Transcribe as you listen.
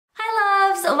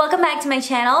welcome back to my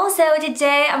channel. So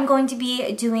today I'm going to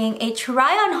be doing a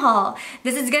try-on haul.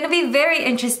 This is going to be very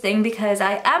interesting because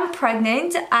I am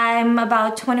pregnant. I'm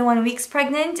about 21 weeks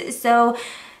pregnant, so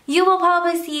you will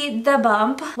probably see the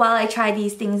bump while I try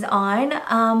these things on.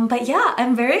 But yeah,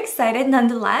 I'm very excited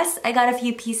nonetheless. I got a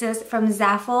few pieces from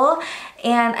Zaful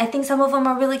and I think some of them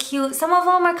are really cute. Some of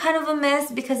them are kind of a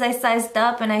miss because I sized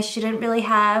up and I shouldn't really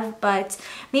have, but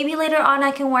maybe later on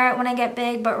I can wear it when I get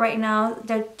big, but right now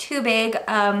they're too big.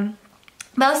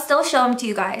 But I'll still show them to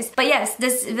you guys. But yes,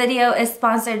 this video is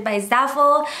sponsored by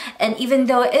Zaful, and even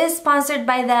though it is sponsored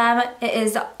by them, it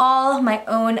is all my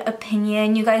own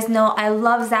opinion. You guys know I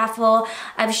love Zaful.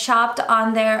 I've shopped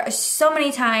on there so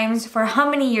many times for how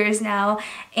many years now,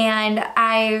 and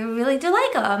I really do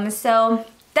like them. So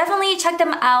definitely check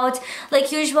them out.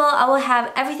 Like usual, I will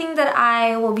have everything that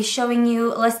I will be showing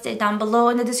you listed down below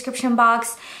in the description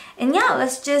box. And yeah,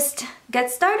 let's just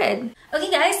get started. Okay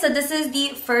guys, so this is the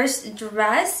first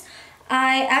dress.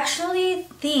 I actually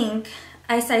think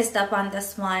I sized up on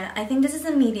this one. I think this is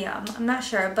a medium. I'm not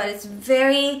sure, but it's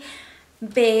very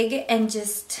big and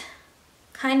just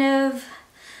kind of,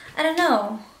 I don't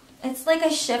know. It's like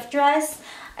a shift dress.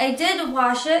 I did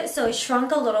wash it, so it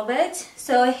shrunk a little bit.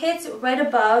 So it hits right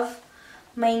above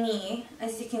my knee,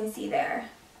 as you can see there.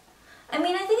 I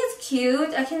mean, I think it's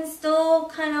cute. I can still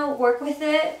kind of work with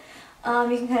it.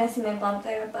 You can kind of see my bump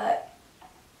there, but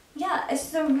yeah,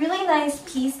 it's a really nice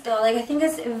piece though. Like, I think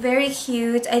it's very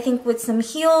cute. I think with some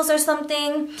heels or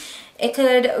something, it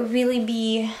could really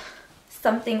be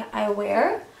something I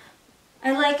wear.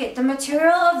 I like it. The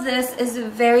material of this is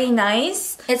very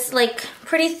nice. It's like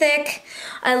pretty thick.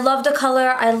 I love the color.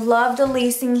 I love the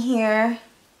lacing here.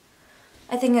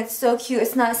 I think it's so cute.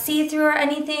 It's not see-through or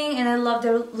anything, and I love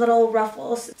the little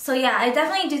ruffles. So yeah, I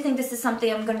definitely do think this is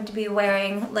something I'm going to be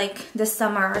wearing like this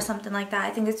summer or something like that.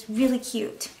 I think it's really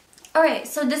cute. Alright,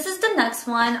 so this is the next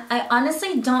one. I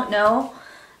honestly don't know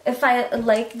if I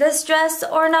like this dress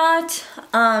or not.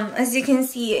 As you can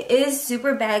see, it is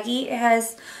super baggy. It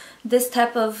has this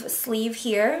type of sleeve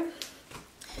here.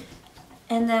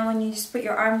 And then when you just put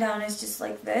your arm down, it's just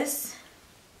like this.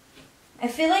 I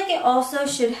feel like it also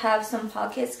should have some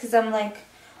pockets because I'm like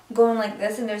going like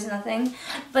this and there's nothing.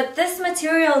 But this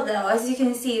material though, as you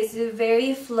can see, is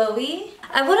very flowy.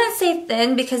 I wouldn't say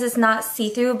thin because it's not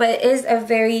see-through, but it is a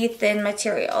very thin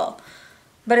material.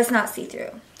 But it's not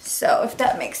see-through. So if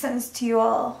that makes sense to you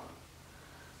all.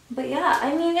 But yeah,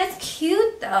 I mean, it's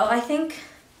cute though. I think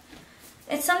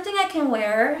it's something I can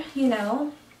wear, you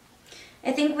know.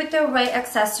 I think with the right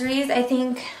accessories, I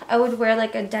think I would wear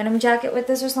like a denim jacket with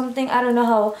this or something. I don't know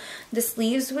how the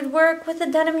sleeves would work with a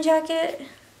denim jacket.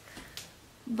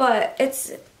 But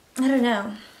it's, I don't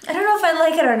know. I don't know if I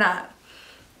like it or not.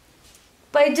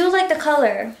 But I do like the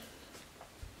color.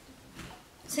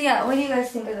 So yeah, what do you guys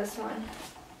think of this one?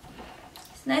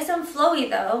 It's nice and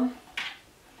flowy though.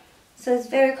 So it's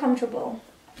very comfortable.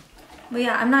 But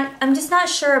yeah, I'm just not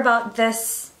sure about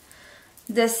this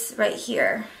right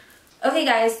here. Okay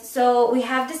guys, so we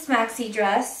have this maxi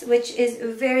dress, which is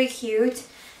very cute,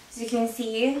 as you can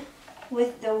see,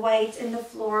 with the white and the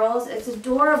florals. It's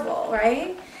adorable,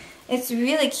 right? It's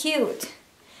really cute.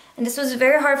 And this was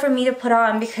very hard for me to put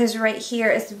on because right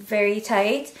here is very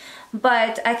tight,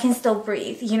 but I can still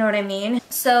breathe, you know what I mean?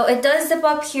 So it does zip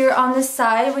up here on the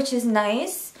side, which is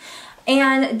nice.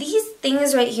 And these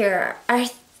things right here are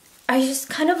just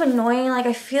kind of annoying. Like,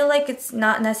 I feel like it's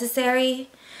not necessary.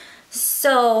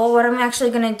 So what I'm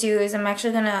actually going to do is I'm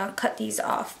actually going to cut these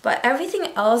off. But everything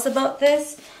else about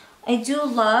this, I do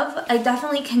love. I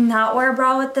definitely cannot wear a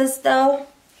bra with this though,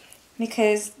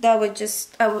 because that would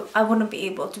just, I wouldn't be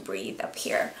able to breathe up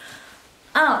here.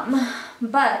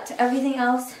 But everything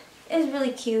else is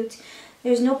really cute.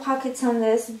 There's no pockets on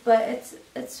this, but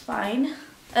it's fine.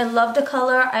 I love the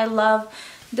color. I love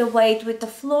the white with the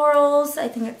florals. I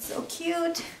think it's so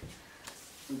cute.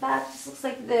 Back just looks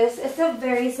like this. It's a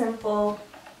very simple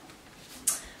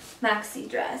maxi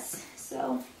dress.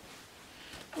 So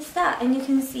it's that, and you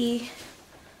can see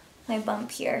my bump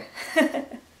here.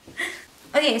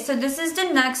 Okay, so this is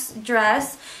the next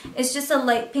dress. It's just a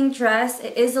light pink dress.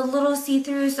 It is a little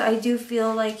see-through, so I do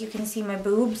feel like you can see my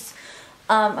boobs.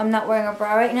 I'm not wearing a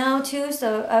bra right now too,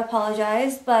 so I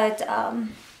apologize, but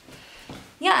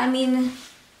yeah, I mean,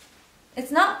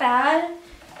 it's not bad.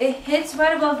 It hits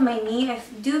right above my knee. I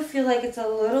do feel like it's a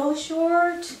little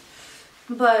short,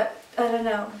 but I don't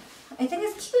know. I think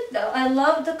it's cute though. I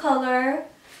love the color.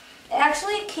 It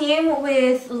actually came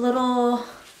with little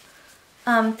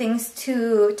things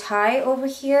to tie over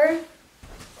here.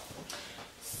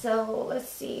 So let's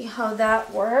see how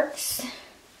that works.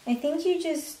 I think you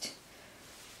just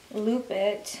loop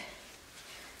it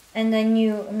and then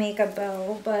you make a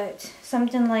bow, but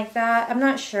something like that. I'm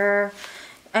not sure.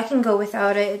 I can go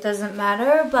without it, it doesn't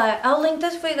matter, but I'll link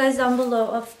this for you guys down below,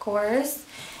 of course.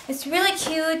 It's really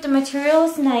cute, the material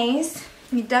is nice.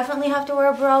 You definitely have to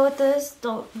wear a bra with this,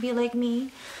 don't be like me.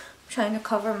 I'm trying to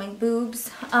cover my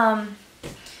boobs.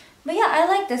 But yeah, I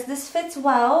like this. This fits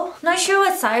well. Not sure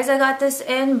what size I got this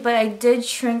in, but I did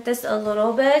shrink this a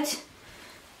little bit.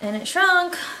 And it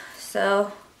shrunk.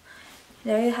 So,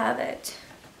 there you have it.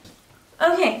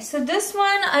 Okay, so this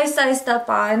one I sized up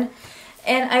on.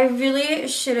 And I really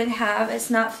shouldn't have. It's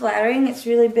not flattering. It's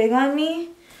really big on me.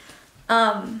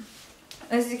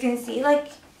 As you can see,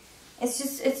 like,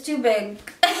 it's too big.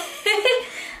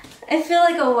 I feel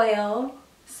like a whale.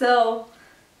 So,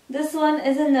 this one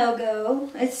is a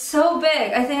no-go. It's so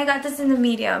big. I think I got this in the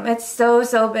medium. It's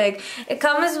so big. It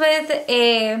comes with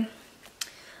a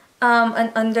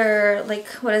an under, like,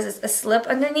 what is this? A slip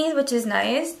underneath, which is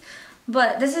nice.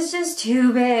 But this is just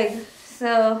too big.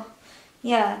 So,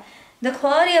 yeah. The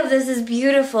quality of this is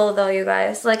beautiful though, you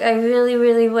guys. Like, I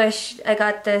really wish I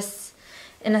got this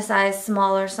in a size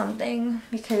small or something,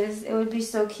 because it would be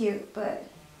so cute. But,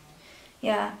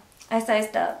 yeah. I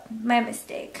sized up. My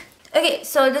mistake. Okay,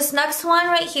 so this next one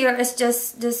right here is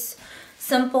just this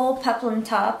simple peplum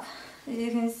top, as you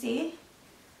can see.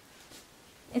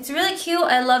 It's really cute.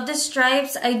 I love the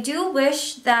stripes. I do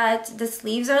wish that the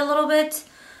sleeves are a little bit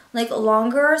like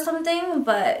longer or something,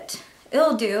 but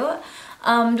it'll do.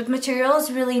 The material is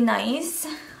really nice.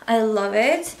 I love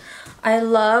it. I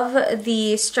love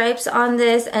the stripes on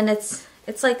this, and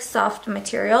it's like soft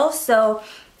material, so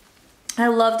I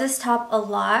love this top a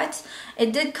lot.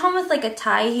 It did come with like a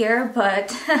tie here,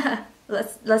 but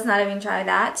let's not even try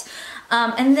that.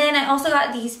 And then I also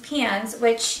got these pants,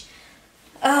 which,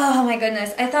 oh my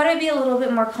goodness, I thought it'd be a little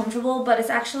bit more comfortable, but it's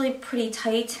actually pretty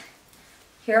tight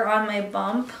here on my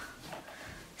bump.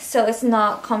 So it's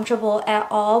not comfortable at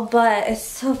all, but it's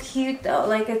so cute though.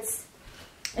 Like, it's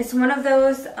one of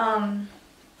those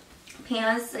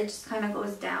pants that just kind of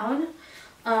goes down.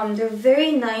 They're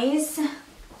very nice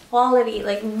quality,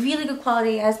 like really good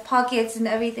quality. It has pockets and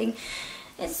everything.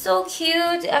 It's so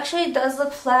cute. It actually does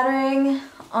look flattering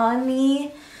on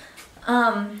me.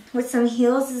 With some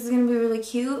heels, this is going to be really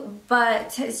cute,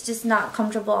 but it's just not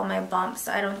comfortable on my bump,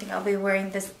 so I don't think I'll be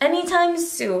wearing this anytime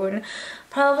soon.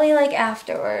 Probably like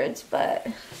afterwards, but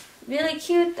really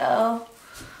cute though.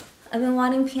 I've been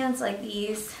wanting pants like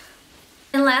these.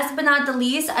 And last but not the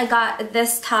least, I got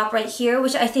this top right here,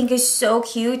 which I think is so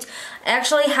cute. I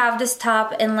actually have this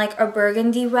top in like a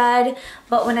burgundy red,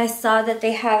 but when I saw that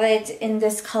they have it in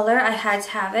this color, I had to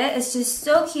have it. It's just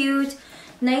so cute,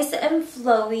 nice and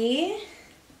flowy,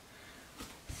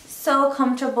 so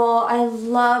comfortable. I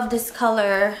love this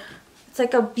color. It's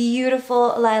like a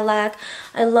beautiful lilac.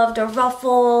 I love the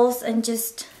ruffles and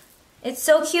just, it's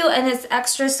so cute, and it's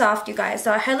extra soft, you guys.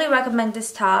 So I highly recommend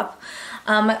this top.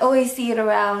 I always see it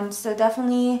around, so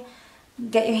definitely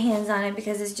get your hands on it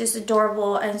because it's just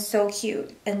adorable and so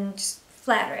cute and just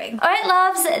flattering. Alright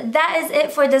loves, that is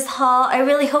it for this haul. I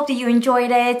really hope that you enjoyed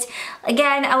it.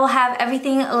 Again, I will have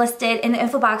everything listed in the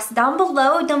info box down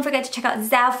below. Don't forget to check out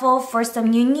Zaful for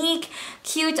some unique,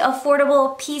 cute,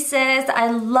 affordable pieces.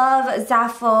 I love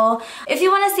Zaful. If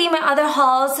you want to see my other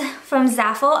hauls from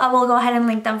Zaful, I will go ahead and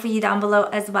link them for you down below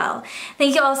as well.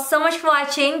 Thank you all so much for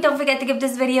watching. Don't forget to give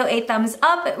this video a thumbs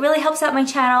up. It really helps out my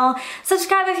channel.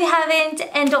 Subscribe if you haven't,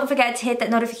 and don't forget to hit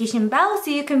that notification bell so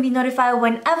you can be notified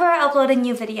whenever I upload a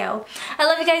new video. I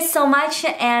love you guys so much,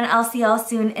 and I'll see y'all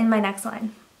soon in my next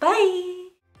one. Bye!